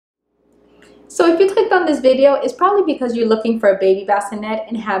So if you clicked on this video, it's probably because you're looking for a baby bassinet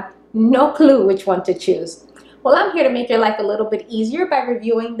and have no clue which one to choose. Well, I'm here to make your life a little bit easier by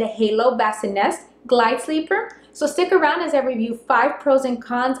reviewing the Halo Bassinest Glide Sleeper. So stick around as I review 5 pros and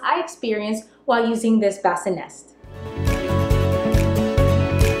cons I experienced while using this Bassinests.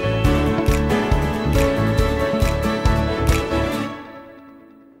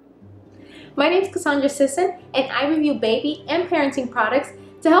 My name is Kasandra, and I review baby and parenting products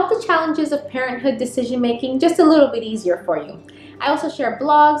to help the challenges of parenthood decision making just a little bit easier for you. I also share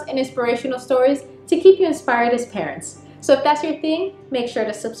blogs and inspirational stories to keep you inspired as parents. So if that's your thing, make sure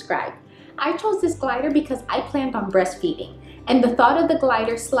to subscribe. I chose this glider because I planned on breastfeeding, and the thought of the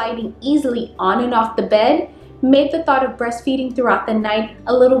glider sliding easily on and off the bed made the thought of breastfeeding throughout the night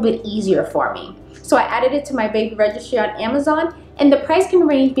a little bit easier for me. So I added it to my baby registry on Amazon, and the price can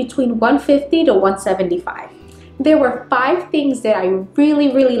range between $150 to $175. There were 5 things that I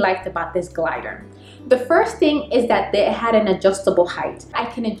really liked about this glider. The first thing is that it had an adjustable height. I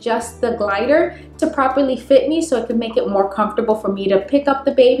can adjust the glider to properly fit me so it can make it more comfortable for me to pick up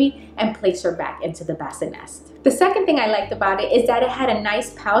the baby and place her back into the bassinest. The second thing I liked about it is that it had a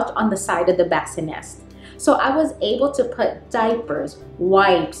nice pouch on the side of the bassinest. So I was able to put diapers,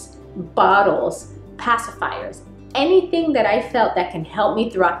 wipes, bottles, pacifiers, anything that I felt that can help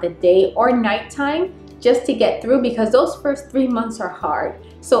me throughout the day or nighttime just to get through, because those first 3 months are hard.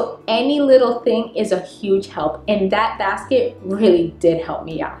 So any little thing is a huge help, and that basket really did help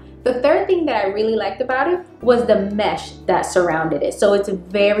me out. The third thing that I really liked about it was the mesh that surrounded it. So it's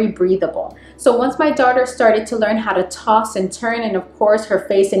very breathable. So once my daughter started to learn how to toss and turn, and of course her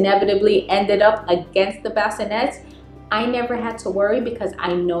face inevitably ended up against the bassinets, I never had to worry because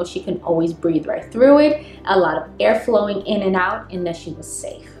I know she can always breathe right through it, a lot of air flowing in and out, and that she was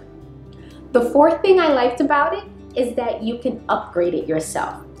safe. The fourth thing I liked about it is that you can upgrade it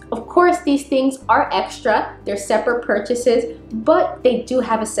yourself. Of course, these things are extra, they're separate purchases, but they do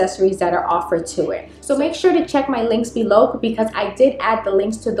have accessories that are offered to it. So make sure to check my links below, because I did add the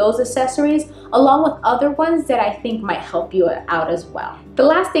links to those accessories along with other ones that I think might help you out as well. The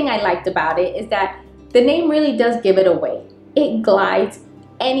last thing I liked about it is that the name really does give it away. It glides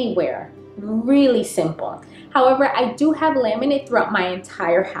anywhere, really simple. However, I do have laminate throughout my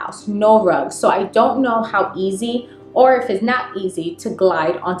entire house, no rugs, so I don't know how easy, or if it's not easy, to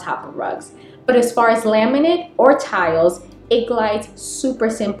glide on top of rugs. But as far as laminate or tiles, it glides super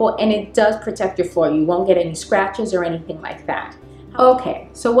simple, and it does protect your floor. You won't get any scratches or anything like that. Okay,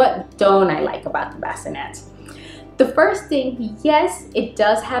 so what don't I like about the bassinet? The first thing, yes, it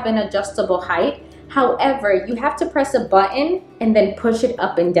does have an adjustable height. However, you have to press a button and then push it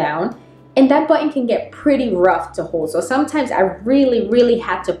up and down. And that button can get pretty rough to hold. So sometimes I really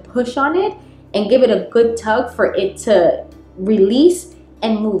had to push on it and give it a good tug for it to release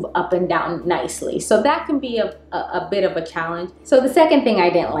and move up and down nicely. So that can be a bit of a challenge. So the second thing I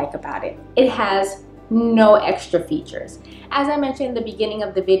didn't like about it, it has no extra features. As I mentioned in the beginning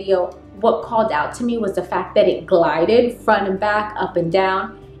of the video, what called out to me was the fact that it glided front and back, up and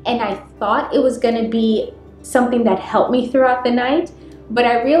down. And I thought it was gonna be something that helped me throughout the night. But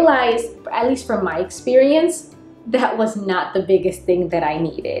I realized, at least from my experience, that was not the biggest thing that I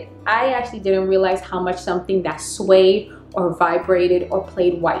needed. I actually didn't realize how much something that swayed or vibrated or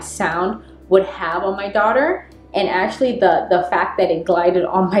played white sound would have on my daughter. And actually the fact that it glided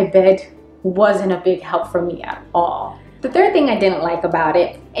on my bed wasn't a big help for me at all. The third thing I didn't like about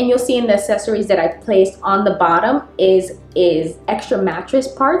it, and you'll see in the accessories that I placed on the bottom, is extra mattress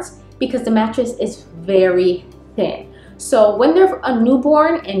parts, because the mattress is very thin. So when they're a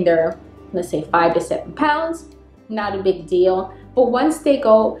newborn and they're, let's say, 5 to 7 pounds, not a big deal. But once they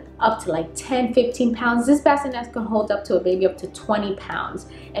go up to like 10, 15 pounds, this bassinet can hold up to a baby up to 20 pounds.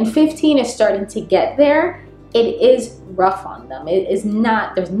 And 15 is starting to get there. It is rough on them. It is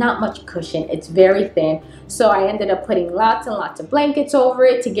not, there's not much cushion. It's very thin. So I ended up putting lots and lots of blankets over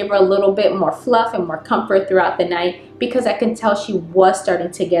it to give her a little bit more fluff and more comfort throughout the night, because I can tell she was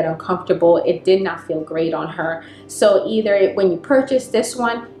starting to get uncomfortable. It did not feel great on her. So either when you purchase this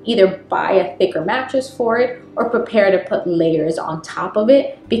one, either buy a thicker mattress for it or prepare to put layers on top of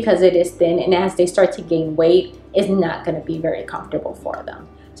it, because it is thin, and as they start to gain weight, it's not going to be very comfortable for them.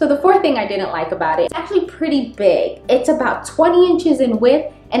 So the fourth thing I didn't like about it, it's actually pretty big. It's about 20 inches in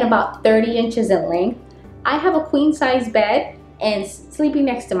width and about 30 inches in length. I have a queen size bed, and sleeping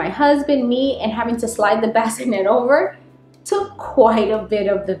next to my husband, me, and having to slide the bassinet over took quite a bit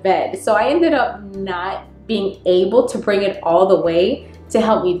of the bed. So I ended up not being able to bring it all the way to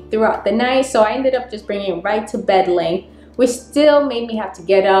help me throughout the night. So I ended up just bringing it right to bed length, which still made me have to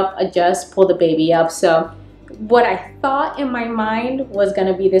get up, adjust, pull the baby up. So what I thought in my mind was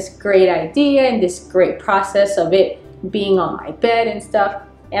gonna be this great idea and this great process of it being on my bed and stuff,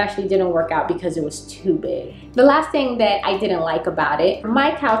 it actually didn't work out because it was too big. The last thing that I didn't like about it,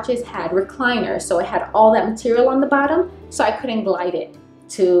 my couches had recliners, so it had all that material on the bottom, so I couldn't glide it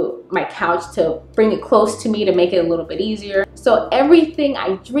to my couch to bring it close to me to make it a little bit easier. So everything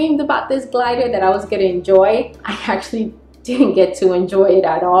I dreamed about this glider that I was gonna enjoy, I actually didn't get to enjoy it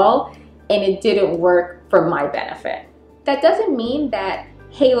at all, and it didn't work for my benefit. That doesn't mean that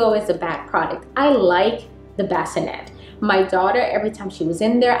Halo is a bad product. I like the bassinet. My daughter, every time she was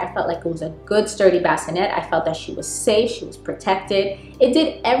in there, I felt like it was a good sturdy bassinet. I felt that she was safe, she was protected. It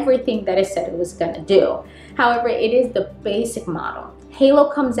did everything that it said it was gonna do. However, it is the basic model.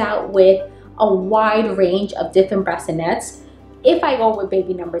 Halo comes out with a wide range of different bassinets. If I go with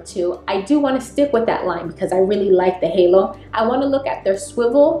baby number 2, I do want to stick with that line because I really like the Halo. I want to look at their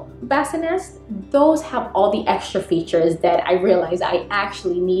swivel Bassinests. Those have all the extra features that I realized I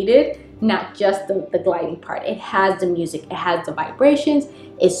actually needed, not just the gliding part. It has the music, it has the vibrations,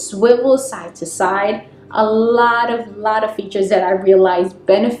 it swivels side to side. A lot of features that I realized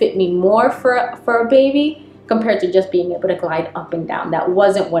benefit me more for a baby compared to just being able to glide up and down. That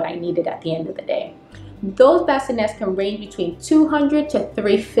wasn't what I needed at the end of the day. Those bassinests can range between $200 to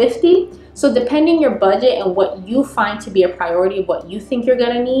 $350. So depending your budget and what you find to be a priority of what you think you're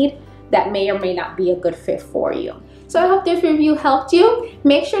gonna need, that may or may not be a good fit for you. So I hope this review helped you.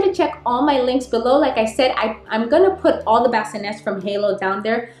 Make sure to check all my links below. Like I said, I'm gonna put all the bassinests from Halo down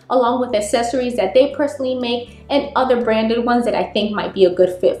there along with accessories that they personally make and other branded ones that I think might be a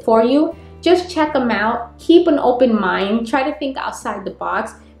good fit for you. Just check them out, keep an open mind, try to think outside the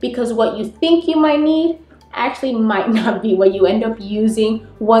box, because what you think you might need actually might not be what you end up using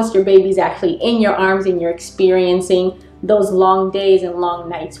once your baby's actually in your arms and you're experiencing those long days and long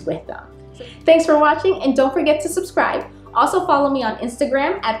nights with them. Thanks for watching, and don't forget to subscribe. Also follow me on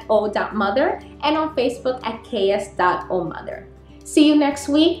Instagram at o.mother and on Facebook at ks.omother. See you next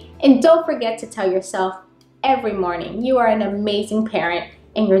week, and don't forget to tell yourself every morning you are an amazing parent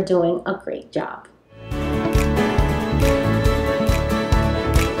and you're doing a great job.